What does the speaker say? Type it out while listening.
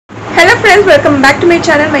friends, welcome back to my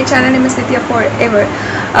channel. My channel name is Nitya Forever.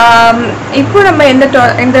 இப்போ நம்ம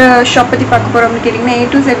இந்த shop பத்தி பார்க்க போறோம் அப்படினு கேட்டிங்கன்னா A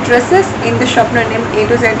to Z dresses. இந்த ஷாப்ல name A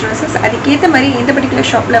to Z dresses. அதுக்கேத்த மாதிரி இந்த பர்టిక్యులர்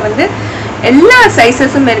ஷாப்ல வந்து எல்லா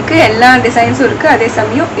சைஸஸும் இருக்கு, எல்லா டிசைன்ஸும் இருக்கு. அதே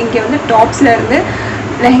சமயம் இங்க வந்து டாப்ஸ்ல இருந்து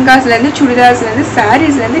லெஹங்காஸ்ல இருந்து சுடிதார்ஸ்ல இருந்து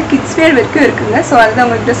சாரீஸ்ல இருந்து கிட்ஸ் வேர் வரைக்கும் இருக்குங்க. ஸோ அதுதான்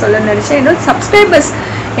உங்கள்கிட்ட சொல்ல நினைச்சேன். என்னோட சப்ஸ்கிரைபர்ஸ்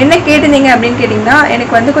என்ன கேட்டிருந்தீங்க அப்படின்னு கேட்டிங்கன்னா,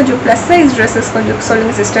 எனக்கு வந்து கொஞ்சம் ப்ளஸ் சைஸ் ட்ரெஸ்ஸஸ் கொஞ்சம்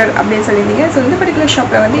சொல்லுங்கள் சிஸ்டர் அப்படின்னு சொல்லியிருந்தீங்க. ஸோ இந்த பர்டிகுலர்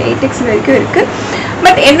ஷாப்பில் வந்து 8X வரைக்கும் இருக்குது.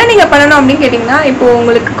 பட் என்ன நீங்கள் பண்ணணும் அப்படின்னு கேட்டிங்கன்னா, இப்போது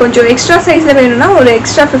உங்களுக்கு கொஞ்சம் எக்ஸ்ட்ரா சைஸில் வேணும்னா ஒரு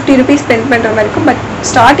எக்ஸ்ட்ரா 50 rupees ஸ்பெண்ட் பண்ணுற மாதிரி இருக்கும். பட்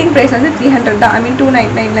ஸ்டார்டிங் ப்ரைஸ் வந்து 300 தான், ஐ மீன்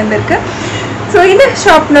 299 இருக்குது. ஸோ இந்த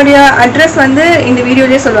ஷாப்னுடைய அட்ரஸ் வந்து இந்த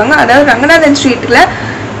வீடியோலேயே சொல்லுவாங்க. அதாவது ரங்கநாதன் ஸ்ட்ரீட்டில்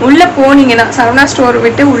உள்ளே போனீங்கன்னா, சரவணா ஸ்டோர்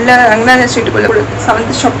விட்டு உள்ளே ரங்கநாதன் ஸ்ட்ரீட்டுக்குள்ளே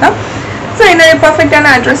 7th ஷாப் தான். ஸோ என்னுடைய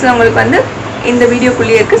பர்ஃபெக்டான அட்ரஸில் உங்களுக்கு வந்து இந்த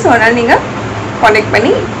வீடியோக்குள்ளேயே இருக்குது. ஸோ அதனால் நீங்கள் கான்டாக்ட்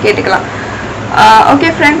பண்ணி கேட்டுக்கலாம். Okay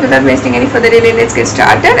friends, without wasting any further delay, let's get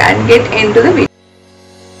started and get into the video.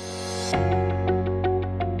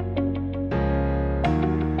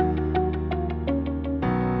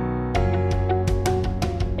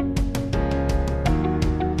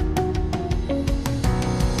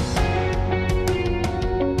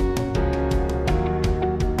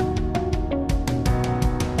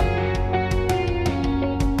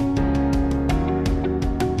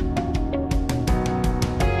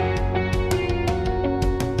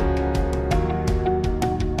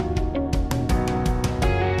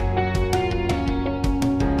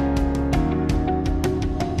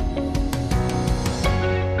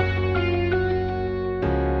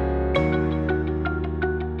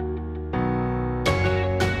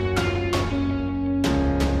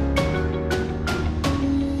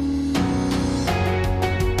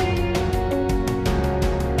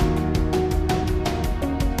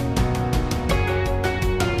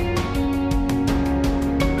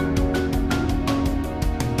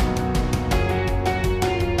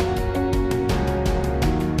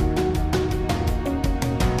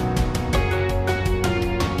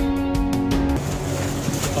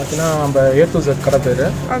 நம்ம A to Z கடை பேர்.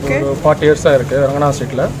 ஒரு 40 இயர்ஸாக இருக்குது ரங்கநாதன்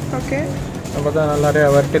ஸ்ட்ரீட்டில். ஓகே, நம்ம தான் நிறைய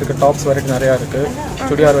வெரைட்டி இருக்குது. டாப்ஸ் வெரைட்டி நிறையா இருக்குது,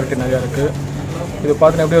 சுடிதார் வெரைட்டி நிறையா இருக்குது. இது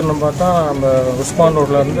பார்த்தீங்கன்னா எப்படி வரணும் பார்த்தா, நம்ம உஸ்மான்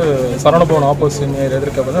ரோட்லேருந்து சரவணபவன் ஆப்போசிட்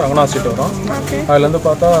எதிர்க்க வந்து ரங்கநாதன் ஸ்ட்ரீட் வரும். அதுலேருந்து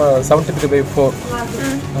பார்த்தா 73/4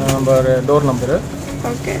 நம்ம டோர் நம்பரு.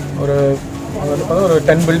 ஒரு அது வந்து பார்த்தா ஒரு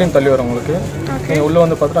 10 பில்டிங் தள்ளி வரும் உங்களுக்கு. நீங்கள் உள்ளே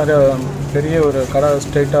வந்து பார்த்தா நிறையா பெரிய ஒரு கடை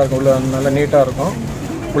ஸ்ட்ரெயிட்டாக இருக்கும், உள்ளே நல்லா நீட்டாக இருக்கும்.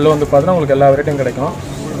 உள்ளே வந்து பார்த்தீங்கன்னா உங்களுக்கு எல்லா வெரைட்டியும் கிடைக்கும்.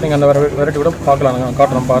 நீங்கள் அந்த வெரைட்டி கூட பார்க்கலாம், நாங்கள்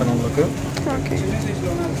காட்டுறோம் பாருங்கள் உங்களுக்கு.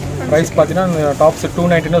 ப்ரைஸ் பார்த்தீங்கன்னா டாப்ஸ்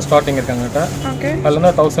 299 ஸ்டார்டிங் இருக்காங்ககிட்ட.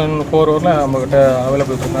 அதுலேருந்து 1004 வரலாம் நம்மக்கிட்ட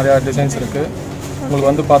அவைலபிள் இருக்குது. நிறையா டிசைன்ஸ் இருக்குது. உங்களுக்கு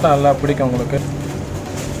வந்து பார்த்தா நல்லா பிடிக்கும் உங்களுக்கு.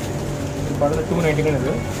 பார்த்தா 299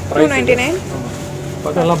 இருக்குது ப்ரைஸ். 299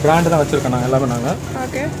 பார்த்தா எல்லாம் பிராண்டு தான் வச்சுருக்கோம் நாங்கள் எல்லாமே.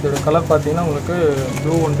 நாங்கள் இதோட கலர் பார்த்தீங்கன்னா உங்களுக்கு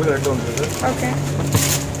ப்ளூ ஒன்று, ரெட் ஒன்று இருக்குது.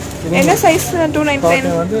 என்ன சைஸ்?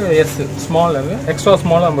 299 வந்து எஸ் ஸ்மால், எக்ஸ்ட்ரா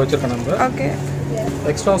ஸ்மால் நம்ம வச்சுருக்கோம். நம்ம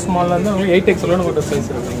எக்ஸ்ட்ரா ஸ்மாலில் வந்து உங்களுக்கு 8XL ஒரு சைஸ்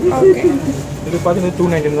இருக்குது. இது பார்த்தீங்கன்னா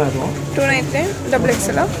 299 தான் இருக்கும். 299 double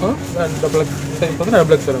XL. Double X size பார்த்தீங்கன்னா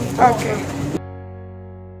டபுள் எக்ஸ்எல். ஓகே,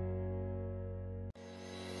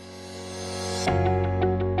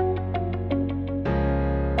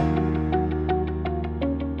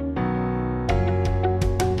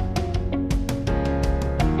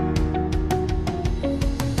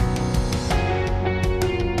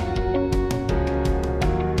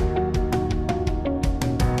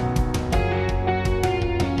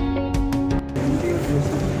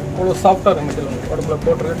 அவ்வளோ சாஃப்டாக இருக்கும் மெட்டீரியல். உடம்புல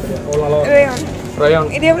போட்டுருக்கு அவ்வளோ நல்லா ரயான்.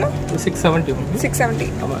 இது எவ்வளோ? 670. 670.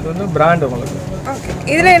 ஆமாம், இது வந்து பிராண்ட் உங்களுக்கு. ஓகே,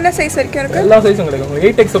 இதில் என்ன சைஸ் வரைக்கும் இருக்குது? எல்லா சைஸும் கிடைக்கும் உங்களுக்கு.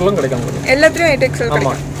 8XL கிடைக்கும் உங்களுக்கு. எல்லாத்துலேயும் 8XL.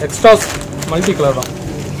 ஆமாம், எக்ஸ்ட்ரா மல்டி கலர் தான்.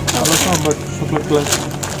 கலர்ஸ்லாம் but super colours,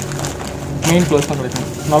 main colours தான் கிடைக்கும்.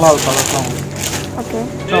 நல்லா இருக்கும் கலர்ஸ்லாம் உங்களுக்கு. ஓகே,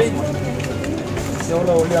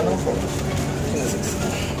 எவ்வளோ ஒல்லியானாலும் போகும்.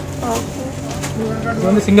 இது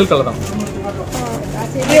வந்து சிங்கிள் கலர் தான்.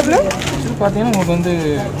 இது எவ்வளோ? இது பார்த்தீங்கன்னா உங்களுக்கு வந்து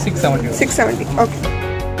 670. 670. ஓகே,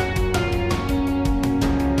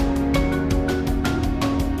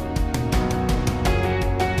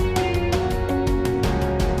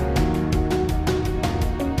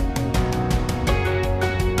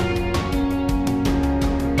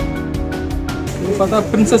 இது பார்த்தா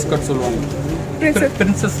பிரின்சஸ் கட் சொல்லுவாங்க.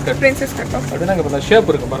 பிரின்சஸ் கட் அப்படின்னா இங்கே பார்த்தா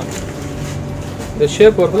ஷேப் இருக்குது பாருங்க. இந்த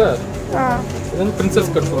ஷேப் வருதுல, இது வந்து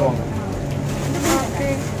பிரின்சஸ் கட் சொல்லுவாங்க.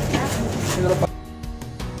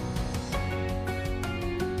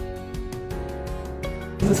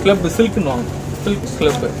 ஸ்லப் சில்க்னு வாங்க. Silk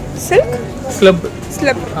slub. Silk slub.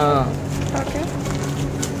 Slub. Okay,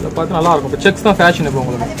 இதை பார்த்து நல்லா இருக்கும். இப்போ செக்ஸ் தான் ஃபேஷன். இப்போ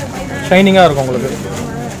உங்களுக்கு ஷைனிங்காக இருக்கும் உங்களுக்கு.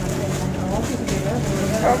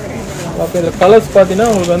 அப்போ இந்த கலர்ஸ் பார்த்தீங்கன்னா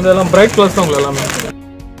உங்களுக்கு வந்து எல்லாம் பிரைட் கலர்ஸ் தான் உங்களுக்கு எல்லாமே.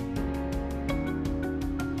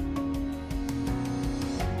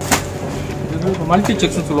 இது மல்டி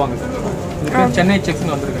செக்ஸ்னு சொல்லுவாங்க சார். இது சென்னை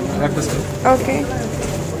செக்ஸ்னு வந்திருக்கு latest. Okay.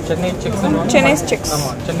 Chennai செக்ஸ்னு. Chennai sex.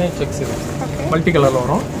 ஆமாம், சென்னை செக்ஸ் இது மல்டி கலரில்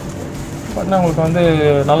வரும். பார்த்தீங்கன்னா உங்களுக்கு வந்து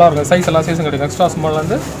நல்லாயிருக்கும். சைஸ் எல்லாம் சைஸும் கிடைக்கும். எக்ஸ்ட்ரா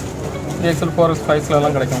ஸ்மால்லேருந்து 3XL 4X 5Xல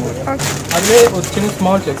எல்லாம் கிடைக்கும் உங்களுக்கு. அதுவே ஒரு சின்ன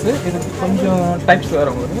ஸ்மால் செக்ஸ். இது கொஞ்சம் டைப்ஸ்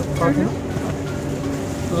வேறு உங்களுக்கு. பார்த்தீங்கன்னா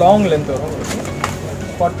லாங் லென்த் வரும் உங்களுக்கு.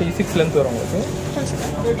 46 லென்த் வரும் உங்களுக்கு.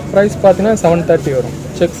 ப்ரைஸ் பார்த்தீங்கன்னா 730 வரும்.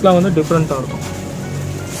 செக்ஸ்லாம் வந்து டிஃப்ரெண்ட்டாக இருக்கும்.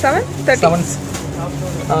 730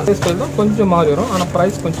 சைஸ் தான் கொஞ்சம் மாறி வரும். ஆனால்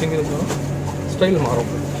ப்ரைஸ் கொஞ்சம் இன்க்ரீஸ் வரும். ஸ்டைல்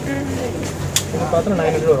மாறும். இது பார்த்தீங்கன்னா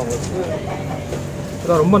 900 வரும் உங்களுக்கு.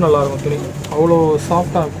 இதான் ரொம்ப நல்லாயிருக்கும் துணி. அவ்வளோ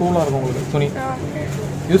சாஃப்டாக கூலாக இருக்கும் உங்களுக்கு துணி.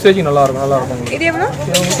 யூசேஜும் நல்லாயிருக்கும் உங்களுக்கு. இது எவ்வளோ?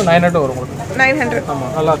 இது உங்களுக்கு 900 வரும் உங்களுக்கு. 900.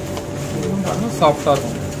 ஆமாம், நல்லாயிருக்கும். சாஃப்டாக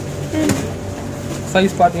இருக்கும்.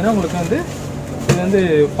 சைஸ் பார்த்தீங்கன்னா உங்களுக்கு வந்து இது வந்து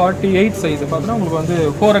 48 சைஸ் பார்த்தீங்கன்னா உங்களுக்கு வந்து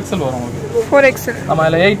 4XL வரும் உங்களுக்கு. 4XL. ஆமாம்,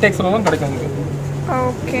 அதில் 8XL வரும் கிடைக்கும் உங்களுக்கு.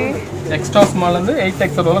 ஓகே. எக்ஸ்ட்ரா ஸ்மால்லேருந்து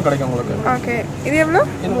 8XL வரும் கிடைக்கும் உங்களுக்கு. ஓகே. இது எவ்வளோ?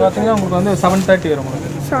 இது பார்த்தீங்கன்னா உங்களுக்கு வந்து 730 வரும் உங்களுக்கு.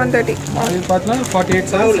 730. இது பார்த்தீங்கன்னா 48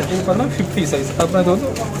 சைஸ். இது பார்த்தீங்கன்னா 50 சைஸ். அப்புறம் இது வந்து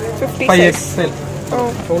 5XL.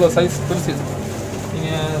 எவ்வளோ சைஸ் பெருசு.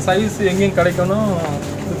 நீங்கள் சைஸ் எங்கேயும் கிடைக்கணும்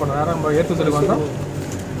இது பண்ண நேரம் நம்ம ஏற்று சொல்லி வந்தால்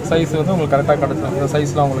சைஸ் வந்து உங்களுக்கு கரெக்டாக கிடைக்கும். இந்த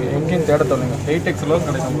சைஸ்லாம் உங்களுக்கு எங்கேயும் தேட தருவீங்க. 8XL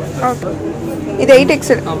கிடைக்கும். இது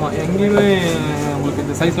 8XL. ஆமாம், எங்கேயுமே உங்களுக்கு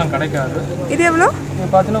இந்த சைஸ்லாம் கிடைக்காது. இது எவ்வளோ? இது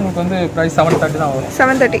பார்த்தீங்கன்னா உங்களுக்கு வந்து ப்ரைஸ் 730 தான் வரும்.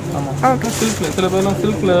 730. ஆமாம். ஓகே. சில்கில் சில பேர்லாம்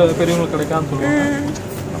சில்கில் பெரியவங்களுக்கு கிடைக்காதுன்னு சொல்லுவாங்க.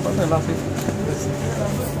 அப்போ எல்லாம் சைஸ்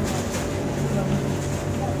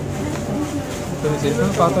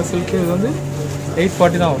பார்த்தா சில்க்கு இது வந்து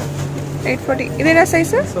 840 தான் வரும். 840. இது என்ன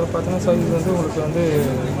சைஸு? ஸோ பார்த்தீங்கன்னா சைஸ் வந்து உங்களுக்கு வந்து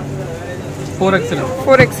 4XL.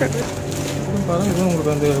 4XL. பாருங்கள், இது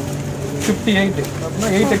உங்களுக்கு வந்து 58 அப்படின்னா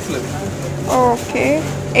 8XL. ஓகே.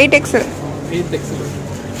 8XL. 8XL.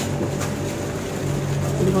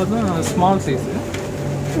 இது பார்த்தீங்கன்னா ஸ்மால் சைஸு.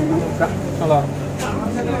 நல்லாயிருக்கும்.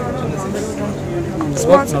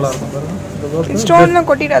 ஒர்க் நல்லாயிருக்கும் பாருங்கள். ஸ்டோன்லாம்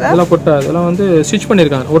கொட்டிடாதா? இதெல்லாம் கொட்டாது. இதெல்லாம் வந்து ஸ்டிச்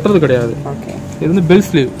பண்ணியிருக்காங்க, ஒட்டுறது கிடையாது. ஓகே. இது வந்து பெல்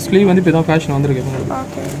ஸ்லீவ் வந்து இப்போ தான் ஃபேஷன் வந்திருக்கு உங்களுக்கு.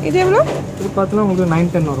 ஓகே. இது எவ்வளோ? இது பார்த்தீங்கன்னா உங்களுக்கு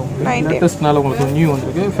 910 வரும். லேட்டஸ்ட்னால உங்களுக்கு நியூ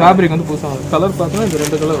வந்திருக்கு. ஃபேப்ரிக் வந்து புதுசாக வரும். கலர் பார்த்தீங்கன்னா இது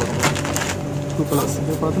 2 கலர் வரும். 2 கலர்ஸ்.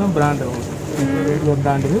 இது பார்த்தீங்கன்னா பிராண்டு உங்களுக்கு. இது ஒரு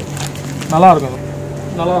பிராண்டு. நல்லாயிருக்கும்.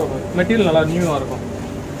 நல்லாயிருக்கும். மெட்டீரியல் நல்லா நியூவாக இருக்கும்.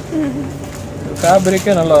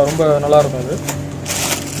 ஃபேப்ரிக்கே நல்லா ரொம்ப நல்லாயிருக்கும். இது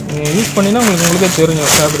நீங்கள் யூஸ் பண்ணிங்கன்னா உங்களுக்கே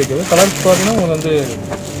தெரியும் ஃபேப்ரிக்கு. கலர்ஸ் பார்த்தீங்கன்னா உங்களுக்கு வந்து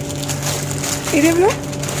இது எவ்வளோ?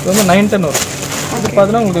 இது வந்து 910 வரும். இது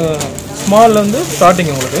பார்த்தீங்கன்னா உங்களுக்கு ஸ்மாலில் வந்து ஸ்டார்டிங்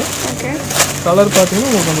உங்களுக்கு. ஓகே. கலர் பார்த்தீங்கன்னா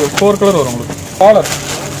உங்களுக்கு வந்து 4 கலர் வரும் உங்களுக்கு. காலர்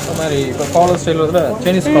இந்த மாதிரி இப்போ காலர் ஸ்டைல் வந்து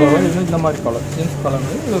சைனீஸ் காலர் வந்து இது இந்த மாதிரி காலர் ஜீன்ஸ் காலர்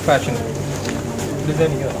வந்து இது ஃபேஷன்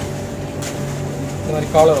டிசைனிங் வரும். இந்த மாதிரி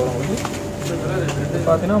காலர் வரும் உங்களுக்கு.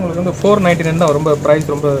 பார்த்தீங்கன்னா உங்களுக்கு வந்து 499 தான் ரொம்ப ப்ரைஸ்.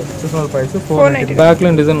 ரொம்ப சீசனல் ப்ரைஸ் 490.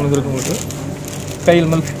 பேக்லையும் டிசைன் வந்துருக்கு உங்களுக்கு. கையில்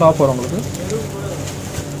மேல் டாப் வரும் உங்களுக்கு.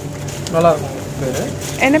 நல்லாயிருக்கும். பேர்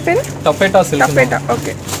என்ன பேர்? டப்பேட்டா சில்க். டப்பேட்டா.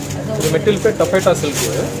 ஓகே. இது மெட்டீரியல் பேர் டப்பேட்டா சில்க்.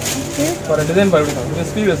 ஒரு டிசைன் பாருங்க.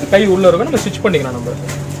 ஸ்லீவ்லெஸ் கை உள்ளே இருக்கும். நம்ம ஸ்டிச் பண்ணிக்கலாம். நம்ம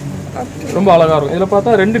ரொம்ப அழகாக இருக்கும். இதில்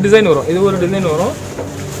பார்த்தா 2 டிசைன் வரும். இது ஒரு டிசைன் வரும்.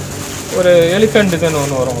 ஒரு எலிஃபென்ட் டிசைன்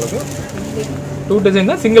ஒன்று வரும் உங்களுக்கு. 2 டிசைன்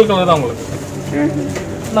தான். சிங்கிள் கலர் தான் உங்களுக்கு.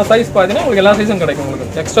 நான் சைஸ் பார்த்தீங்கன்னா உங்களுக்கு எல்லா சைஸும் கிடைக்கும்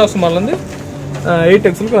உங்களுக்கு. எக்ஸ்ட்ரா ஸ்மால்லேருந்து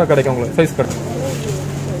 8XL கிடைக்கும் உங்களுக்கு சைஸ் கிடைக்கும்.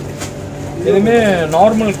 எதுவுமே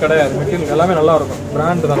நார்மல் கிடையாது. மெட்டீரியல் எல்லாமே நல்லாயிருக்கும்.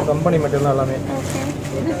 பிராண்டு தான். கம்பெனி மெட்டீரியல் எல்லாமே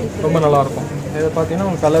ரொம்ப நல்லாயிருக்கும். இதை பார்த்தீங்கன்னா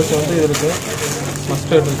உங்களுக்கு கலர்ஸ் வந்து இது இருக்குது.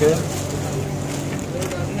 மஸ்டர்ட் இருக்குது.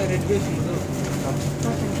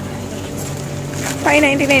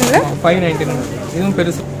 599. 599. இதுவும்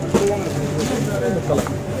பெருசு. கலர்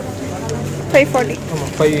 540.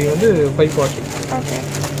 ஆமாம், 5 வந்து 540. ஓகே.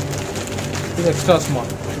 இது எக்ஸ்ட்ரா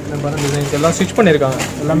ஸ்மால். இந்த பாருங்க டிசைன்ஸ் எல்லாம் ஸ்டிச் பண்ணியிருக்காங்க.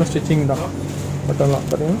 எல்லாமே ஸ்டிச்சிங் தான். பட்டெல்லாம்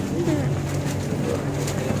பார்த்தீங்கன்னா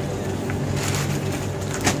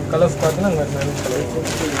கலர்ஸ் பார்த்தீங்கன்னா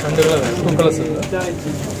 2 கலர் 2 கலர்ஸ் இருக்குது.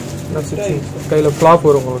 ஸ்டிச்சிங் கையில் ஃப்ளாப்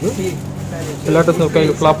வரும் உங்களுக்கு. லேட்டஸ்ட்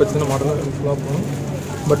கையில் ஃப்ளாப் வச்சுன்னா மாடல் ஃப்ளாப் வரும்.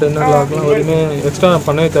 பட் என்ன லாக்லாம் எதுவுமே எக்ஸ்ட்ரா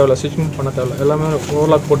பண்ணவே தேவையில்ல. ஸ்டிச்சிங் பண்ண தேவையில்ல. எல்லாமே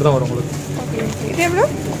ஓவர்லாக் போட்டு தான் வரும் உங்களுக்கு. இது எவ்வளோ?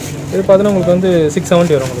 இது பார்த்தீங்கன்னா உங்களுக்கு வந்து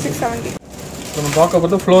 670 வரும் உங்களுக்கு. 670. நம்ம பார்க்க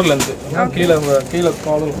போகிறது ஃப்ளோர்லேருந்து கீழே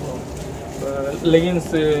காலும்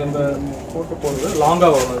லெகின்ஸு நம்ம போட்டு போடுறது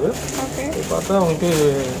லாங்காக வரும். அது இது பார்த்தா உங்களுக்கு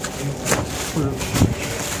ஃபுல்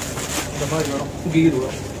இந்த மாதிரி வரும். கீர்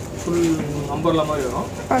வரும். ஃபுல் நம்பர்ல மாதிரி வரும்.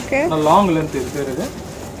 ஓகே. லாங் லென்த் இது பேர். இது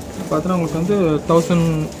பார்த்தீங்கன்னா உங்களுக்கு வந்து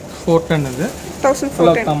 1410 இது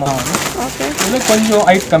 1410. ஆமாம். ஓகே. இது கொஞ்சம்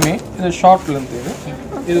ஹைட் கம்மி. இது ஷார்ட் லென்த்.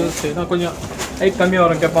 இது கொஞ்சம் ஹைட் கம்மியாக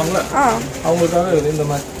வரும் கேட்பாங்களே அவங்களுக்காக இது இந்த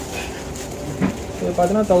மாதிரி. இது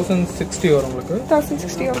பார்த்தீங்கன்னா 1060 வரும் உங்களுக்கு.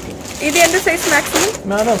 1060. ஓகே. இது எந்த சைஸ் மேக்ஸிமம்?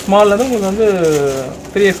 மேடம் ஸ்மால்ல இருந்து உங்களுக்கு வந்து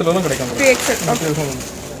 3XL வரைக்கும் கிடைக்கும். 3XL.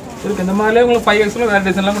 இதுக்கு இந்த மாதிரிலே உங்களுக்கு 5XL வேற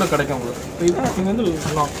டிசைன்லாம் கூட கிடைக்கும் உங்களுக்கு. இது வந்து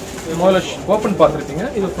முதல்ல ஓப்பன் பார்த்துருக்கீங்க.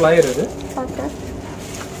 இது ஃப்ளையர் இது. ஓகே.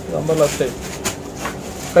 Umbrella style.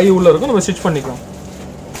 கை உள்ள இருக்கும், நம்ம ஸ்டிச் பண்ணிக்கலாம்.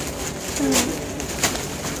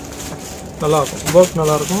 நல்லா இருக்கும், ஒர்க்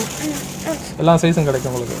நல்லா இருக்கும். எல்லா சைஸும்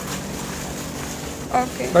கிடைக்கும் உங்களுக்கு.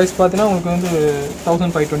 ஓகே. ப்ரைஸ் பார்த்தீங்கன்னா உங்களுக்கு வந்து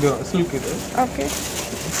 1520 வரும். சில்க் இது. ஓகே.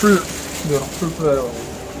 ஃபுல் இது வரும், ஃபுல் வரும்.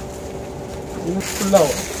 இது ஃபுல்லாக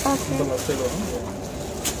வரும். அம்பர்லா ஸ்டைல் வரும்.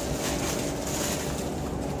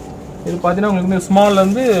 இது பார்த்தீங்கன்னா உங்களுக்கு வந்து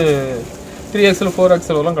ஸ்மால்லேருந்து 3XL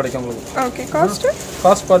 4XL வரலாம் கிடைக்கும் உங்களுக்கு. ஓகே.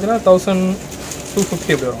 காஸ்ட் பார்த்தீங்கன்னா 1250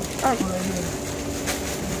 எப்படி வரும்.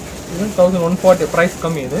 இது 1140 ப்ரைஸ்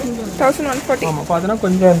கம்மி. இது 1140. ஆமாம். பார்த்தீங்கன்னா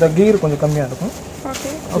கொஞ்சம் இந்த கீர் கொஞ்சம் கம்மியாக இருக்கும். ஓகே.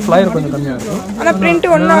 ஃப்ளையர் கொஞ்சம் கம்மியாக இருக்கும். ஆனால் பிரிண்ட்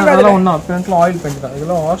ஒன்றாக அதெல்லாம் ஒன்றா பிரிண்ட்லாம் ஆயில் பெயிண்ட் தான்.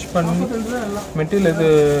 இதெல்லாம் வாஷ் பண்ணி மெட்டீரியல் இது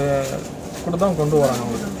கூட தான் கொண்டு வராங்க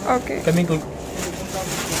உங்களுக்கு. ஓகே. கெமிக்கல்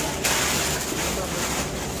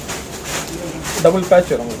டபுள்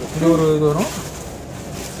பேட்ச் வரும் உங்களுக்கு. இது ஒரு இது வரும்.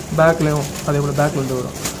 பேக்லேயும் அதே போல் பேக்கில் வந்து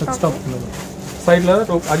வரும். எக்ஸ்ட்ரா சைடில்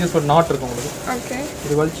அட்ஜஸ்ட் பண்ண நாட் இருக்கும் உங்களுக்கு. ஓகே.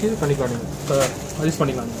 இது வலிச்சு பண்ணிக்கலாம், அட்ஜஸ்ட்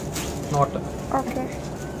பண்ணிக்கலாம் நாட்டை. ஓகே.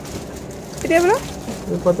 இது எவ்வளோ?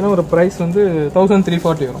 இது பார்த்தீங்கன்னா ஒரு ப்ரைஸ் வந்து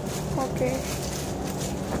 1340 வரும். ஓகே.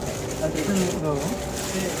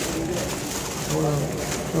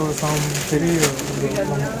 பெரிய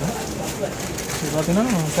இது பார்த்தீங்கன்னா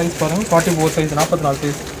சைஸ் பாருங்கள் 44 சைஸ், 44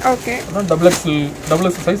 சைஸ். ஓகே. அதான் டபுள்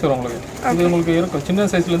எக்ஸ் சைஸ் வரும் உங்களுக்கு. இது உங்களுக்கு இருக்கும் சின்ன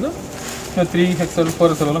சைஸ்லேருந்து 3XL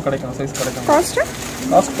 4XL எல்லாம் கிடைக்கும், சைஸ் கிடைக்கும். காஸ்ட்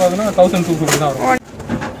பார்த்தீங்கன்னா 1250 தான் வரும்.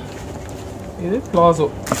 இது பிளாசோ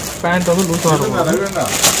பேண்ட் வந்து லூஸாக இருக்கும்.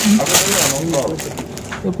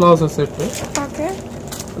 இது பிளாசோ செட்டு. ஓகே.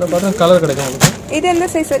 இதில் பார்த்தீங்கன்னா கலர் கிடைக்கும் உங்களுக்கு. இது எந்த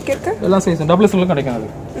சைஸ் வரைக்கும் இருக்கு? எல்லா சைஸும் டபுள் எக்ஸ்எல் கிடைக்கும். அது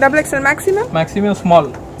டபுள் எக்ஸ்எல் மேக்ஸிமம் ஸ்மால்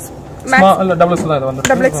இல்லை டபுள் எக்ஸ்எல் தான். இது வந்து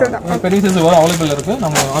டபுள் எக்ஸ்எல் தான். பெரிய சைஸ் வரும், அவைலபிள் இருக்குது.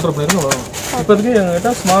 நம்ம ஆர்டர் பண்ணியிருக்கோம் வரும். இப்போதைக்கு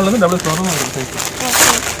எங்கள்கிட்ட ஸ்மால்லேருந்து டபுள் எக்ஸ்எல் வரும் ஒரு சைஸ்.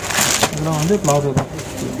 இதெல்லாம் வந்து பிளாசோ தான்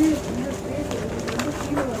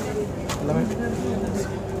எல்லாமே.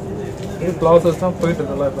 இது பிளாசஸ் தான் போயிட்டு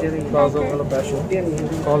இருக்குல்ல. இப்போ பிளாசோ நல்ல பேஷன்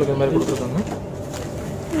காலுக்கு மாதிரி கொடுத்துருக்காங்க.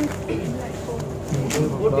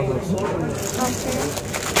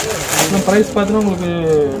 ப்ரைஸ் பார்த்தீங்கன்னா உங்களுக்கு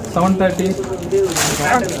 730,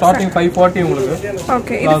 ஸ்டார்டிங் 540 உங்களுக்கு.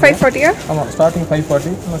 ஓகே. இது 540. ஆமாம், ஸ்டார்டிங்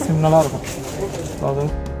 540. நல்லா சிம்னலாக இருக்கும் அது.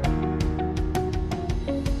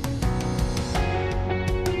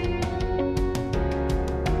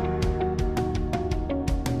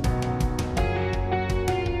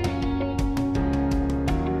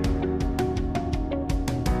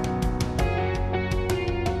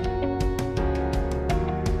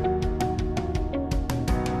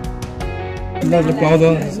 இல்லை இது பிளாசோ,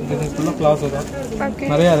 இது ஃபுல்லாக பிளாசோ தான்.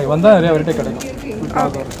 நிறையா இருக்குது, வந்தால் நிறையா வெரைட்டி கிடைக்கும்.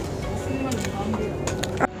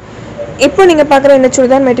 இப்போ நீங்கள் பார்க்குற இந்த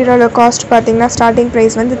சுடிதார் மெட்டீரியலோட காஸ்ட் பார்த்தீங்கன்னா ஸ்டார்டிங்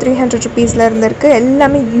ப்ரைஸ் வந்து 300 ருபீஸில் இருந்திருக்கு.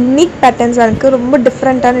 எல்லாமே யூனிக் பேட்டர்ன்ஸாக இருக்குது, ரொம்ப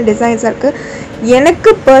டிஃப்ரெண்ட்டான டிசைன்ஸாக இருக்குது. எனக்கு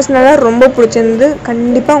பர்சனலாக ரொம்ப பிடிச்சிருந்து.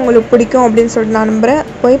 கண்டிப்பாக உங்களுக்கு பிடிக்கும் அப்படின்னு சொல்லிட்டு நான் நம்புகிறேன்.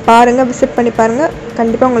 போய் பாருங்கள், விசிட் பண்ணி பாருங்கள்,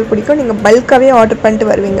 கண்டிப்பாக உங்களுக்கு பிடிக்கும். நீங்கள் பல்காகவே ஆர்டர்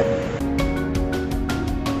பண்ணிட்டு வருவீங்க.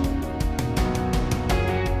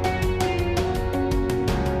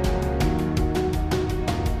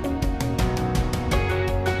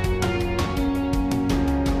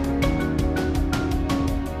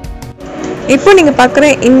 இப்போ நீங்கள் பார்க்குற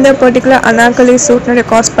இந்த பர்டிகுலர் அனார்கலி சூட்னுடைய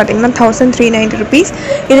காஸ்ட் பார்த்தீங்கன்னா 1390 ருபீஸ்.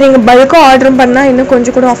 இது நீங்கள் பல்காக ஆர்டர் பண்ணால் இன்னும்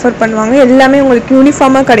கொஞ்சம் கூட ஆஃபர் பண்ணுவாங்க. எல்லாமே உங்களுக்கு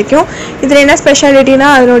யூனிஃபார்மாக கிடைக்கும். இதில் என்ன ஸ்பெஷாலிட்டினா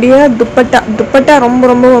அதனுடைய துப்பட்டா ரொம்ப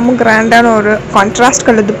ரொம்ப ரொம்ப கிராண்டான ஒரு கான்ட்ராஸ்ட்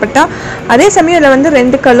கலர் துப்பட்டா. அதே சமயம் இதில் வந்து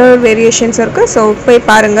 2 கலர் வேரியேஷன்ஸ் இருக்குது. ஸோ போய்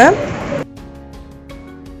பாருங்கள்.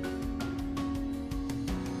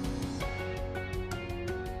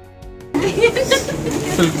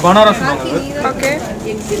 பனாரஸ். ஓகே.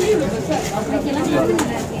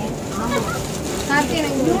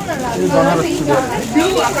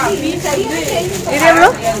 இது எவ்வளோ?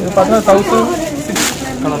 இது பார்த்தீங்கன்னா 1006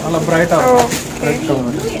 கலர், நல்லா பிரைட்டாக இருக்கும். பிரைட் கலர்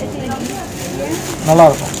நல்லா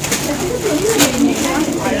இருக்கும்.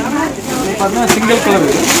 பார்த்தீங்கன்னா சிங்கிள் கலர்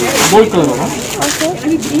கோல்ட் கலர் வரும்.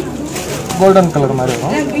 கோல்டன் கலர் மாதிரி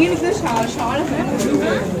வரும்.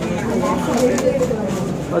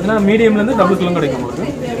 பார்த்தீங்கன்னா மீடியம்லேருந்து டபுள் கிலோ கிடைக்கும் உங்களுக்கு.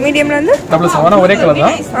 மீடியம்லேருந்து டபுள் செவனா ஒரே கலர்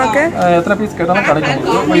தான். ஓகே. எத்தனை பீஸ் கேட்டாலும் கிடைக்கும்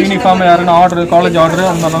உங்களுக்கு. யூனிஃபார்ம் யாருன்னா ஆர்டர், காலேஜ்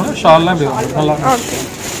ஆர்டர் அந்த ஷால்லாம் இப்படி வரும். நல்லா இருக்கும்,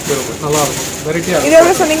 நல்லா இருக்கும், வெரைட்டியாக. இது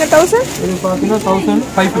எவ்வளோ சொன்னீங்க? 1000. இது பார்த்தீங்கன்னா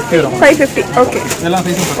 1550 வரும். 550. ஓகே. எல்லா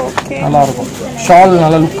சைஸும் கிடைக்கும், நல்லா இருக்கும். ஷால்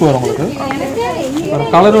நல்லா லுக் வரும் உங்களுக்கு.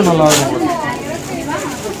 கலரும் நல்லா இருக்கும் உங்களுக்கு.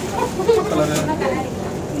 கலரு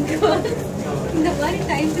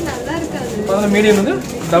பார்த்தா மீடியம் வந்து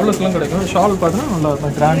டபுள்ஸ்லாம் கிடைக்கும். ஷால் பார்த்தீங்கன்னா நல்லா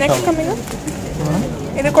இருக்கும், கிராண்ட் ஷால்.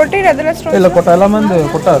 இது கொட்டை அதெல்லாம் ஸ்டோன் இல்லை கொட்டை எல்லாமே வந்து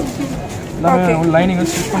கொட்டை எல்லாமே லைனிங்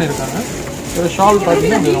வச்சு ஸ்டிச் பண்ணியிருக்காங்க. இது ஷால்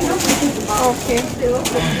பார்த்தீங்கன்னா ஓகே.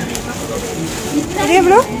 இது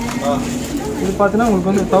எவ்வளோ? இது பார்த்தீங்கன்னா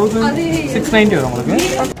உங்களுக்கு வந்து 1690 வரும் உங்களுக்கு.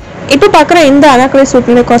 இப்போ பார்க்குற இந்த அனாக்கலை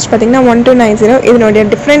சூட்டில் காஸ்ட் பார்த்தீங்கன்னா 1290. இதனுடைய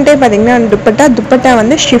டிஃப்ரெண்ட்டே பார்த்தீங்கன்னா துப்பட்டா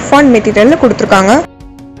வந்து ஷிஃபான் மெட்டீரியலில் கொடுத்துருக்காங்க.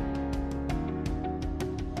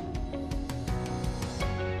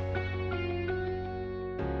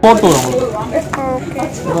 கோட் வரும்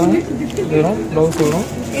ப்ளவுஸ் வரும்.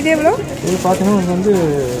 இது எவ்வளோ? இது பார்த்தீங்கன்னா உங்களுக்கு வந்து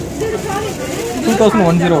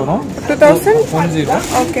 2010 வரும். 2010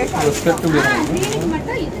 ஓகே. ஸ்கர்ட்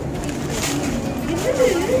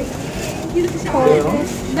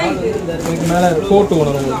இதுக்கு மேலே கோட்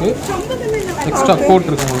வரும் உங்களுக்கு, எக்ஸ்ட்ரா கோட்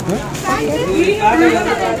இருக்கு உங்களுக்கு.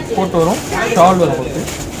 கோட் வரும், ஷால் வரும் உங்களுக்கு.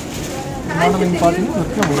 மாடலிங் பார்த்தீங்கன்னா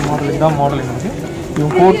ஒரு மாடல் இதான் மாடலிங் இருக்குது.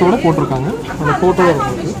 இவங்க கோட்டோட போட்டிருக்காங்க. அந்த கோட்டோட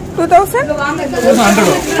வரும் 2100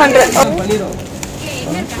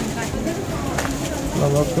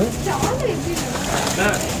 அளவுக்கு.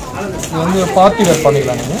 இது வந்து பார்ட்டி வேர்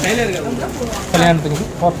பண்ணிக்கலாம் நீங்கள், கல்யாணத்துக்கு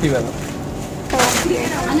பார்ட்டி வேர்.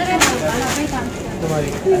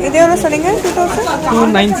 இது எவ்வளோ சொன்னீங்க?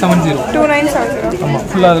 2970. ஆமாம்,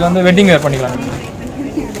 ஃபுல்லாக அதில் வந்து வெட்டிங் வேர் பண்ணிக்கலாம்.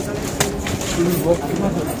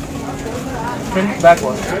 ஃப்ரண்ட் பேக்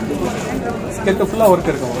ஒர்க், ஸ்கெட்ச் ஃபுல்லாக ஒர்க்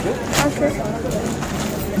இருக்கு உங்களுக்கு. ஓகே.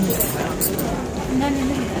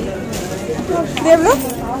 இது எவ்வளோ?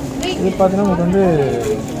 இது பார்த்தீங்கன்னா உங்களுக்கு வந்து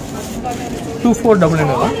 2499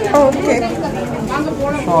 வரும். ஓகே.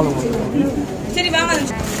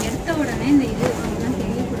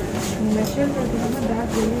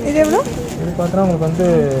 இது எவ்வளோ? இது பார்த்தீங்கன்னா உங்களுக்கு வந்து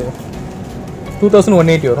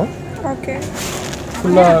 2180 வரும். ஓகே.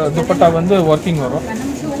 ஃபுல்லாக துப்பட்டா வந்து ஒர்க்கிங் வரும்.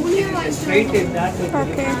 ஓகே.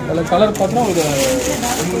 அதில் கலர் பார்த்தீங்கன்னா உங்களுக்கு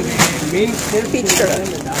main peach colour.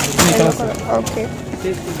 Okay.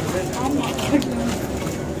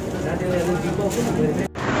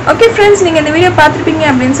 Okay friends, நீங்கள் இந்த வீடியோ பார்த்துருப்பீங்க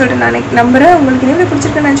அப்படின்னு சொல்லிட்டு நான் நம்புகிறேன். உங்களுக்கு இந்த வீடியோ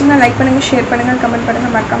பிடிச்சிருக்குன்னு நினச்சிங்கன்னா லைக் பண்ணுங்கள், ஷேர் பண்ணுங்கள், கமெண்ட்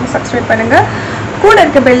பண்ணுங்கள், மறக்காமல் சப்ஸ்கிரைப் பண்ணுங்கள். கூட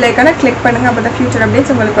இருக்க பெல் ஐக்கானை கிளிக் பண்ணுங்கள். அப்போ தான் ஃபியூச்சர்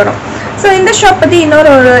அப்டேட்ஸ் உங்களுக்கு வரும். ஸோ இந்த ஷாப் பற்றி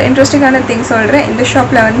இன்னொரு இன்ட்ரெஸ்டிங்கான திங் சொல்கிறேன். இந்த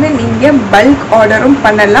ஷாப்பில் வந்து நீங்கள் பல்க் ஆர்டரும்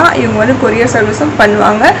பண்ணலாம், இவங்க வந்து கொரியர் சர்வீஸும்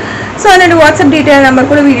பண்ணுவாங்க. ஸோ அதோட வாட்ஸ்அப் டீட்டெயில்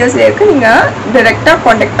நம்பர் கூட வீடியோஸில் இருக்குது, நீங்கள் டைரெக்டாக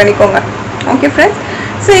காண்டாக்ட் பண்ணிக்கோங்க. ஓகே ஃப்ரெண்ட்ஸ்,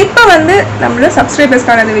 ஸோ இப்போ வந்து நம்மளோட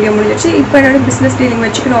சப்ஸ்கிரைபர்ஸ்க்கான அந்த வீடியோ முடிஞ்சிச்சு. இப்போ என்னோட பிஸ்னஸ் டீலிங்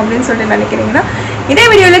வச்சுக்கணும் அப்படின்னு சொல்லிட்டு நினைக்கிறீங்கன்னா இதே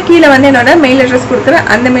வீடியோவில் கீழே வந்து என்னோட மெயில் அட்ரஸ் கொடுக்குறேன்.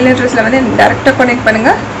 அந்த மெயில் அட்ரஸில் வந்து டேரெக்டாக காண்டாக்ட்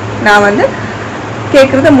பண்ணுங்கள். நான் வந்து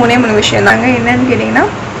கேட்குறது 3 விஷயம் தாங்க. என்னன்னு கேட்டிங்கன்னா,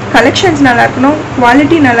 கலெக்ஷன்ஸ் நல்லா இருக்கணும்,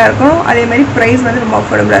 குவாலிட்டி நல்லா இருக்கணும், அதே மாதிரி ப்ரைஸ் வந்து ரொம்ப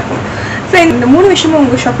அஃபோர்டபுளாக இருக்கும். ஸோ இந்த 3 விஷயமும்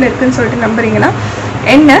உங்கள் ஷாப்பில் இருக்குதுன்னு சொல்லிட்டு நம்புறீங்கன்னா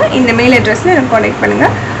என்ன இந்த மெயில் அட்ரஸில் எனக்கு காண்டாக்ட்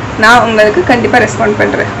பண்ணுங்கள். நான் உங்களுக்கு கண்டிப்பாக ரெஸ்பாண்ட்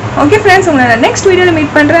பண்ணுறேன். ஓகே ஃப்ரெண்ட்ஸ், உங்களை நான் நெக்ஸ்ட் வீடியோவில்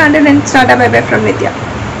மீட் பண்ணுறேன். And then start by by from Nithya.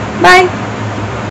 Bye.